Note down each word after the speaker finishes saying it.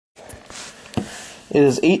It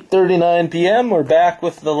is 8:39 p.m. We're back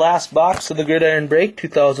with the last box of the Gridiron Break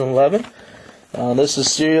 2011. This is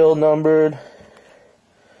serial numbered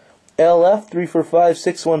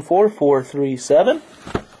LF3456144437.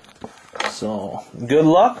 So, good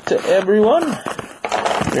luck to everyone.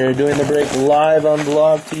 We're doing the break live on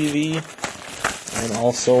Blog TV and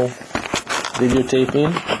also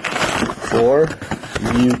videotaping for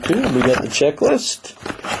YouTube. We got the checklist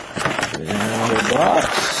and the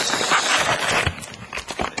box.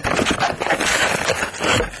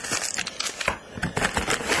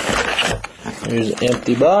 Here's an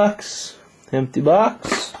empty box. Empty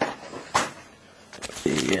box.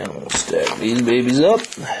 And we'll stack these babies up.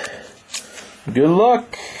 Good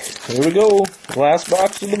luck. Here we go. Last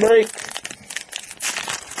box of the break.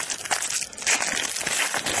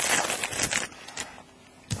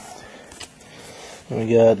 We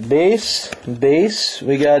got base.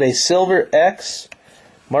 We got a Silver X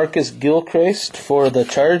Marcus Gilchrist for the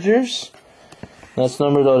Chargers. That's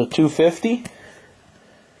numbered out of 250.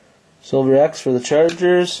 Silver X for the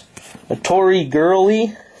Chargers. A Tory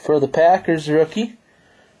Gurley for the Packers rookie.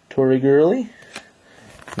 Tory Gurley.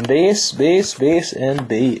 Base, and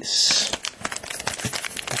base.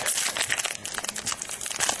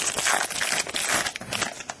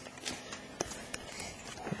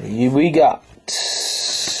 We got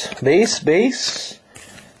base.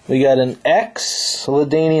 We got an X,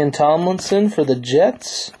 LaDainian Tomlinson for the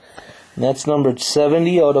Jets. And that's numbered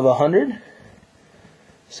 70 out of 100.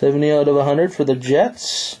 70 out of 100 for the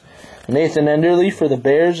Jets. Nathan Enderle for the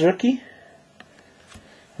Bears rookie.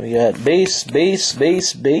 We got base.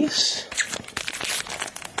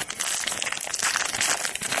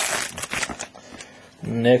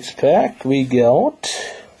 Next pack we got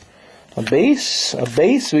a base.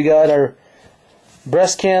 We got our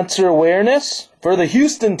breast cancer awareness for the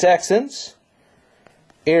Houston Texans.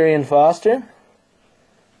 Arian Foster.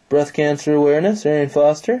 Breast cancer awareness, Arian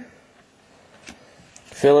Foster.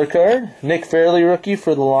 Filler card, Nick Fairley rookie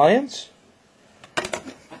for the Lions.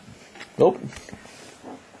 Nope.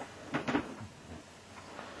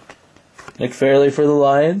 Nick Fairley for the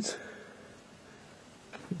Lions.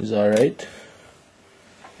 He's alright.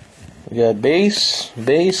 We got base.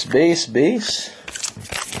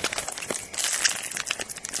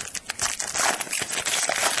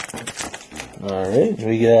 Alright,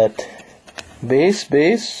 we got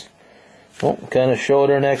base. Oh, kind of showed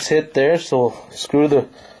our next hit there, so screw the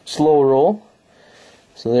slow roll.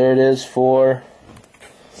 So there it is for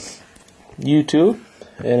YouTube,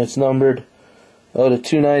 and it's numbered out of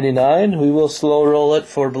 299. We will slow roll it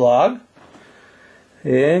for Blog.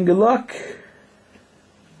 And good luck.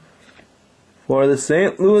 For the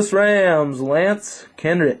St. Louis Rams, Lance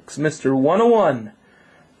Kendricks, Mr. 101.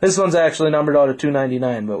 This one's actually numbered out of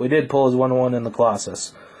 299, but we did pull his 101 in the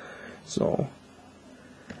Colossus. So,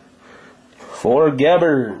 for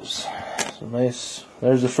Gabbers. So nice.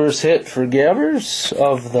 There's the first hit for Gabbers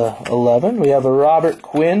of the 11. We have a Robert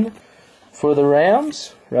Quinn for the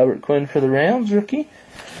Rams. Robert Quinn for the Rams, rookie.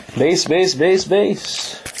 Base.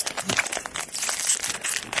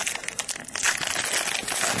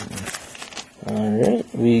 Alright,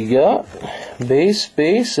 we got base,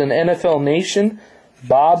 and NFL Nation,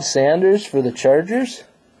 Bob Sanders for the Chargers.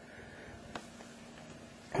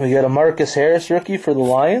 We got a Marcus Harris rookie for the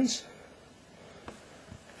Lions.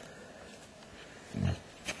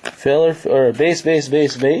 Filler, or base.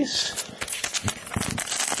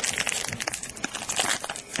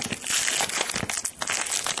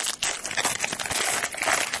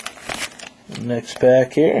 Next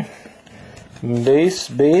pack here. Base.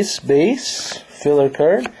 Filler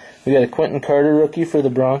card. We got a Quentin Carter rookie for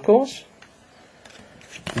the Broncos.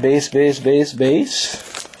 Base.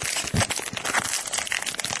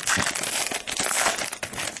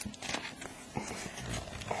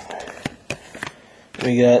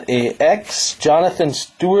 We got a X Jonathan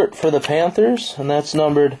Stewart for the Panthers, and that's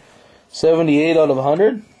numbered 78 out of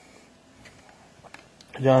 100.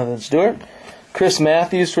 Jonathan Stewart. Chris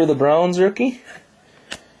Matthews for the Browns rookie.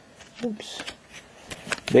 Oops.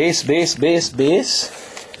 Base.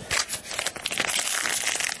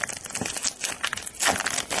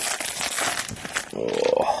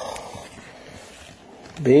 Oh.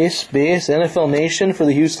 Base. NFL Nation for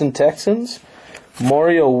the Houston Texans.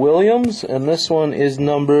 Mario Williams, and this one is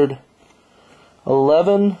numbered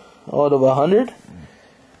 11 out of 100.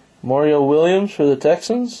 Mario Williams for the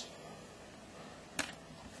Texans.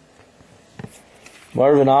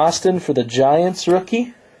 Marvin Austin for the Giants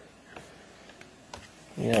rookie.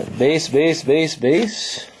 Yeah, base.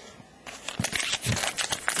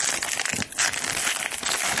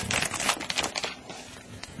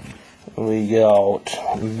 We got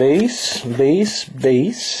base,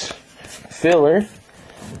 filler,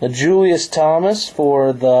 a Julius Thomas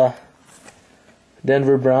for the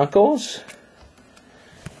Denver Broncos.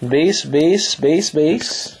 Base. We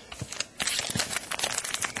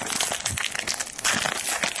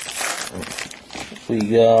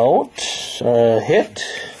got hit.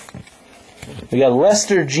 We got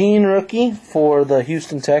Lester Jean rookie for the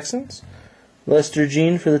Houston Texans. Lester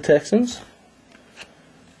Jean for the Texans.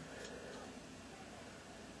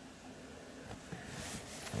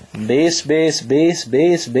 Base.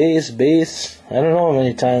 I don't know how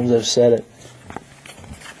many times I've said it.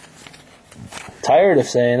 Tired of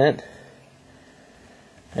saying it.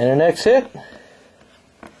 And our next hit.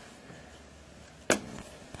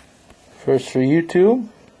 First for YouTube.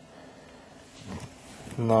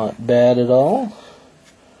 Not bad at all.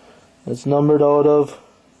 It's numbered out of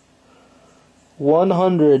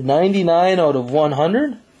 199 out of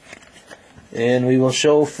 100. And we will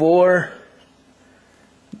show for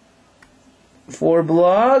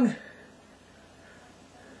blog.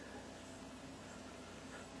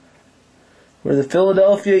 For the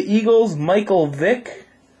Philadelphia Eagles, Michael Vick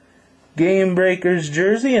Game Breakers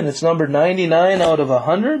jersey, and it's numbered 99 out of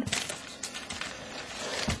 100.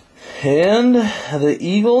 And the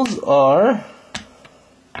Eagles are...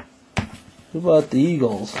 Who bought the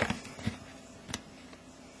Eagles?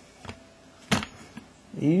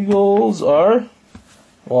 Eagles are...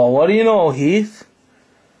 Well, what do you know, Heath?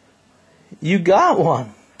 You got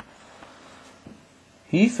one.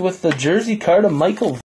 Heath with the jersey card of Michael